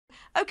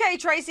Okay,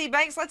 Tracy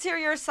Banks, let's hear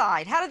your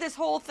side. How did this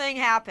whole thing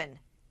happen?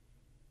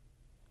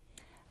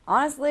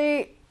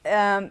 Honestly,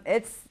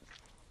 it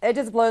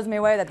just blows me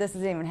away that this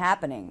is even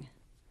happening.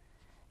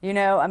 You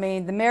know, I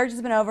mean, the marriage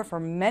has been over for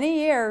many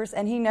years,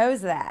 and he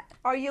knows that.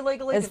 Are you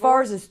legally as divorced?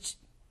 far as his,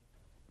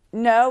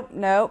 no.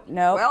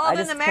 Well,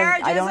 then the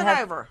marriage isn't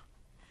over.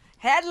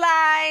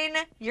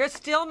 Headline, you're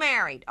still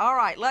married. All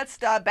right, let's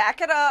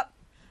back it up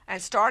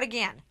and start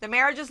again. The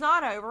marriage is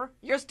not over.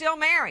 You're still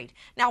married.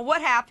 Now,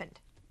 what happened?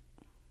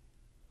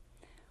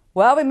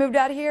 Well, we moved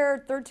out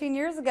here 13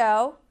 years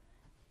ago,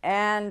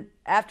 and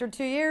after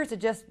 2 years, it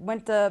just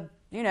went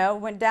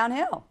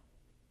downhill.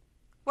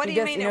 What do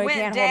you mean it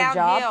went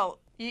downhill?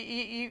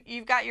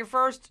 You've got your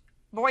first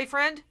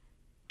boyfriend,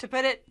 to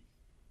put it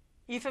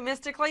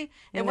euphemistically?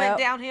 It went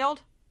downhill?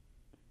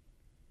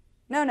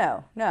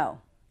 No.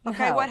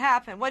 Okay, what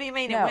happened? What do you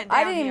mean it went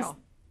downhill? I didn't even,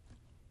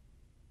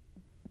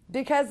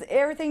 because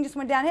everything just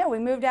went downhill. We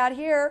moved out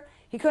here.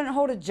 He couldn't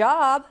hold a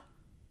job.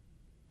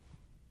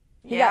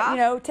 He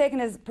got, taking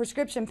his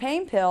prescription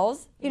pain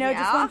pills,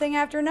 just one thing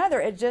after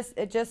another. It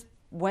just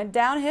went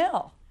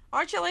downhill.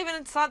 Aren't you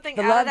leaving something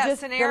out of that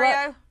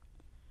scenario?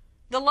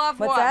 The love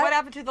what? What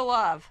happened to the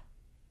love?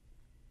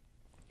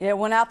 It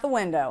went out the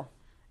window.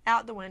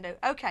 Out the window.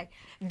 Okay.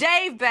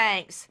 Dave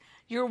Banks,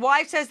 your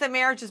wife says the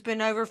marriage has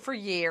been over for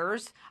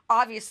years.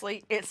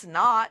 Obviously, it's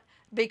not,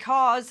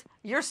 because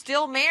you're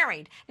still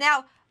married.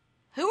 Now,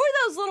 who are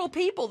those little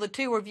people the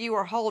two of you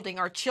are holding?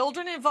 Are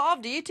children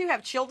involved? Do you two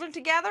have children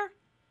together?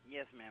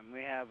 Yes, ma'am.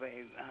 We have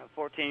a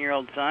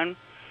 14-year-old son,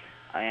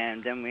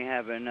 and then we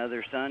have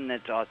another son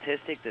that's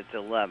autistic that's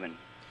 11.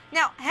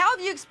 Now, how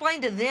have you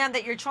explained to them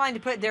that you're trying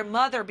to put their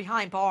mother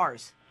behind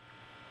bars?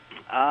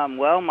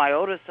 Well, my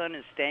oldest son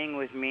is staying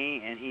with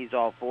me, and he's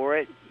all for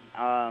it.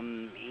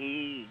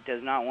 He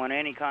does not want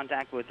any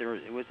contact with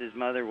his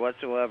mother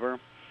whatsoever.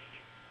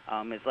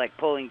 It's like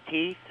pulling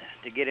teeth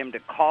to get him to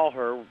call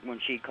her when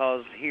she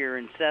calls here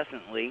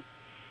incessantly.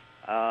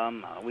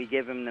 We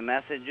give him the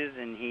messages,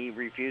 and he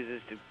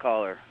refuses to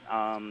call her.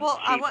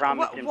 She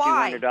promised him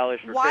 $200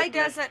 for why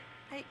Christmas.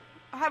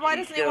 Why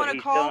doesn't he want to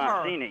call her? He's still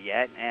not seen it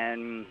yet,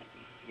 and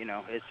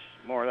it's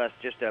more or less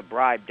just a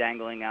bribe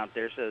dangling out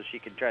there so she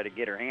can try to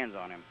get her hands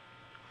on him.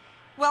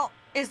 Well,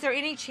 is there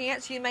any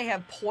chance you may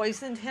have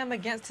poisoned him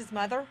against his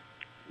mother?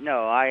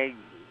 No, I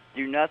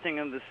do nothing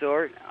of the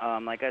sort.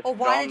 Like I said,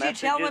 why did you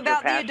tell him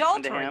about the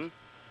adultery?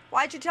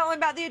 Why did you tell him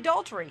about the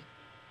adultery?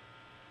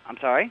 I'm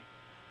sorry?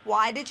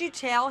 Why did you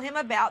tell him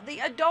about the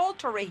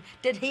adultery?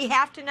 Did he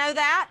have to know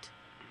that?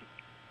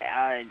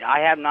 I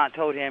have not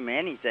told him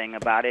anything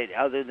about it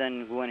other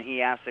than when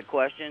he asks a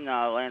question,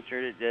 I'll answer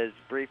it as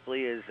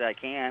briefly as I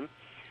can,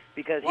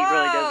 because he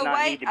really does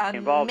not need to be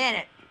involved. Wait a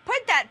minute.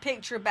 Put that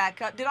picture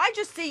back up. Did I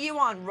just see you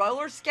on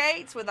roller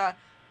skates with a...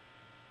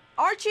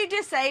 Aren't you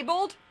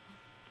disabled?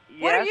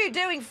 Yes. What are you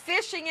doing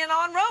fishing and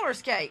on roller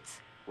skates?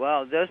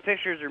 Well, those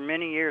pictures are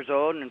many years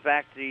old. In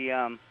fact,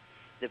 the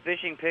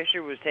fishing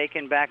picture was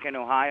taken back in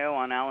Ohio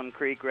on Allen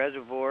Creek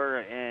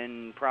Reservoir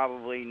in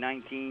probably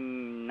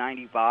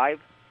 1995.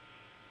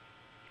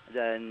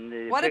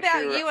 What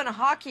about you in a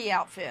hockey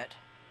outfit?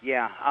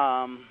 Yeah,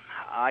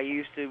 I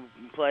used to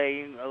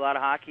play a lot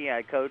of hockey.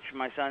 I coached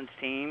my son's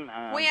team.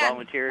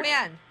 Volunteered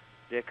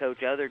to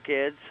coach other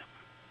kids.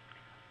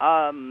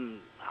 I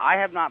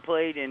have not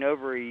played in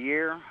over a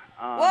year.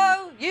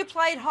 Whoa, you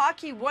played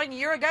hockey 1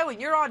 year ago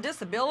and you're on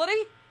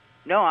disability?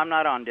 No, I'm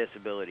not on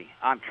disability.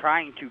 I'm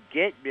trying to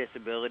get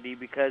disability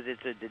because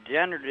it's a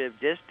degenerative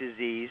disc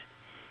disease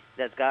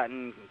that's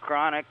gotten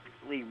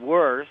chronically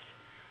worse.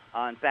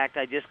 In fact,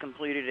 I just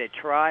completed a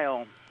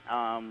trial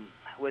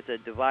with a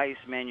device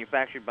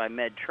manufactured by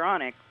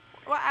Medtronic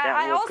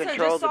that will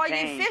control the pain. I also just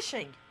saw you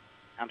fishing.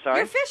 I'm sorry?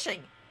 You're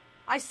fishing.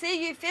 I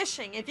see you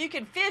fishing. If you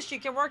can fish, you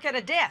can work at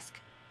a desk.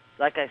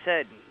 Like I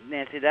said,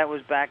 Nancy, that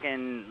was back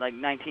in like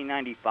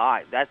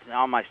 1995. That's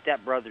on my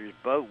stepbrother's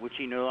boat, which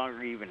he no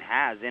longer even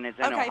has, and it's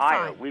in Ohio.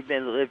 Fine. We've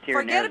lived here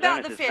in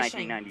Arizona since 1998.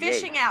 Forget about the fishing.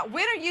 Fishing out.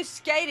 When are you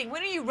skating?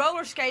 When are you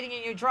roller skating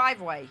in your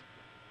driveway?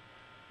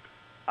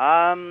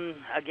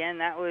 Again,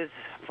 that was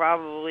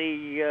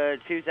probably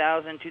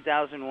 2000,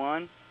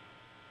 2001.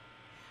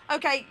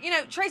 Okay,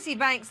 Tracy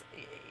Banks,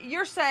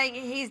 you're saying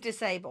he's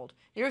disabled.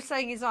 You're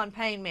saying he's on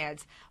pain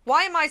meds.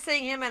 Why am I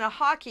seeing him in a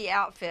hockey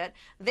outfit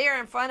there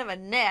in front of a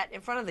net,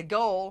 in front of the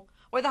goal,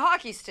 with a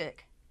hockey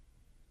stick?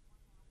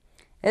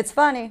 It's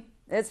funny.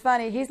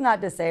 He's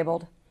not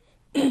disabled.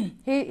 So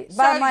you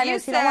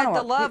said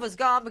the love was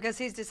gone because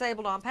he's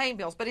disabled on pain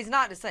pills, but he's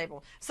not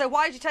disabled. So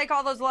why did you take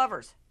all those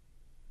lovers?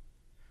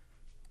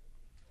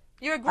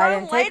 You're a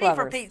grown lady,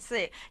 for Pete's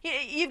sake.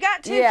 You've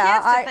got two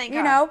kids to think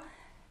of.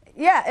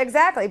 Yeah,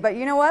 exactly. But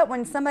you know what?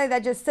 When somebody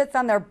that just sits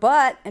on their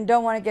butt and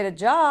don't want to get a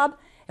job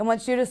and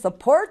wants you to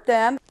support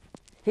them,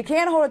 he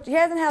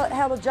hasn't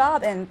held a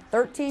job in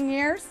 13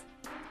 years.